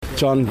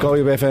John,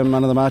 Galway FM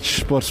man of the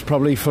match, but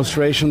probably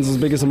frustrations as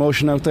big as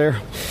emotion out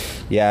there.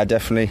 Yeah,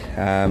 definitely.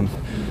 I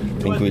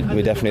think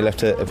we definitely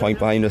left a point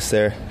behind us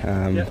there.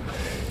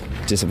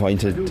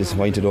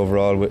 Disappointed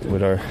overall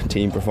with our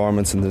team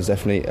performance, and there's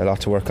definitely a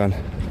lot to work on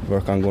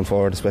going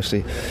forward,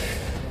 especially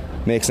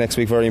makes next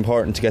week very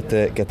important to get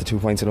the 2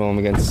 points at home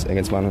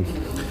against Monaghan.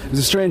 It was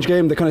a strange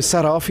game. They kind of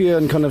set off you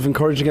and kind of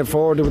encouraged you to get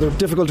forward. They were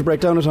difficult to break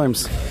down at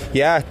times.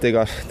 Yeah, they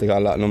got a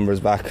lot of numbers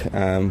back,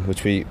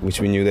 which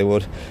we knew they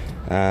would.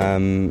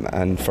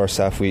 And first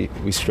half we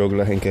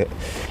struggled, I think,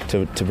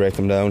 to break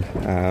them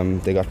down.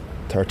 They got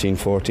 13,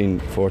 14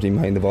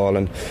 behind the ball,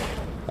 and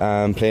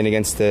playing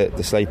against the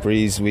slight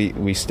breeze, we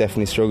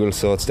definitely struggled.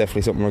 So it's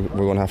definitely something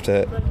we're going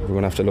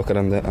to have to look at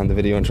on the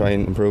video and try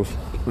and improve.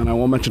 And I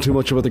won't mention too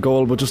much about the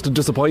goal, but just a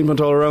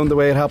disappointment all around the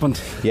way it happened.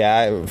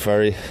 Yeah,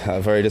 very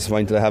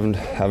disappointed. I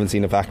haven't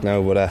seen it back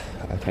now, but I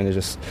kind of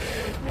just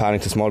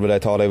panicked a small bit. I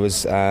thought I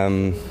was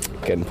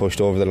getting pushed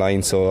over the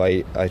line, so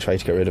I tried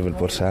to get rid of it,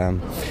 but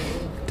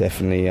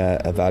definitely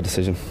a bad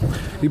decision.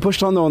 You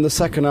pushed on though in the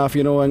second half,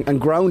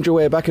 and ground your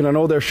way back in. I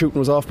know their shooting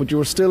was off, but you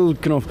were still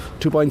 2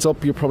 points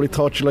up. You probably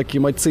thought you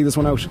might see this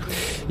one out.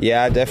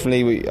 Yeah,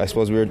 definitely. I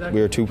suppose we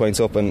were 2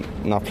 points up and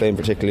not playing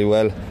particularly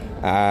well.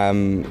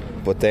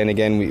 But then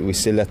again, we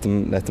still let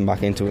them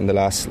back into it in the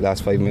last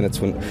 5 minutes.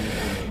 When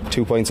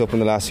 2 points up in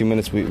the last few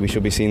minutes, we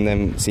should be seeing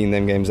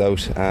them games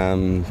out.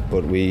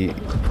 But we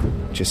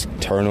just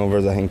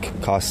turnovers, I think,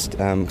 cost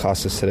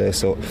us today.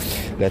 So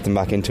let them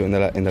back into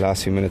it in the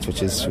last few minutes,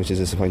 which is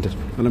disappointing.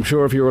 And I'm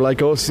sure if you were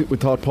like us, we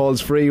thought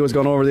Paul's free was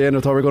gone over the end.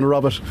 I thought we were going to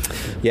rob it.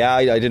 Yeah,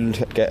 I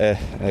didn't get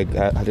I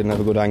didn't have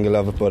a good angle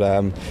of it, but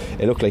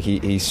it looked like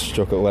he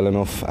struck it well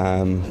enough.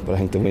 But I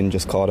think the wind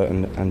just caught it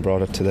and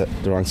brought it to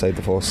the wrong side of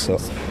the post. So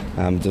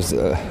there's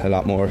a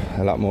lot more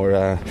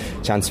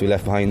chance to be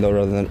left behind though,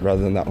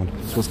 rather than that one.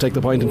 So let's take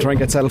the point and try and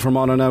get settled for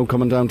Monaghan now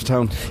coming down to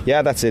town.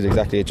 Yeah, that's it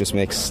exactly. It just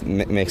makes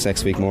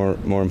next week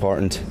more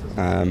important.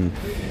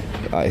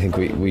 I think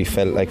we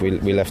felt like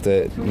we left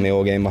the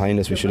Mayo game behind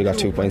us. We should have got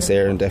 2 points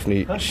there, and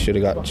definitely should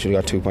have got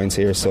 2 points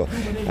here. So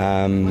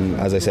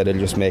as I said, it'll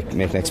just make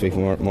next week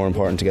more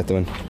important to get the win.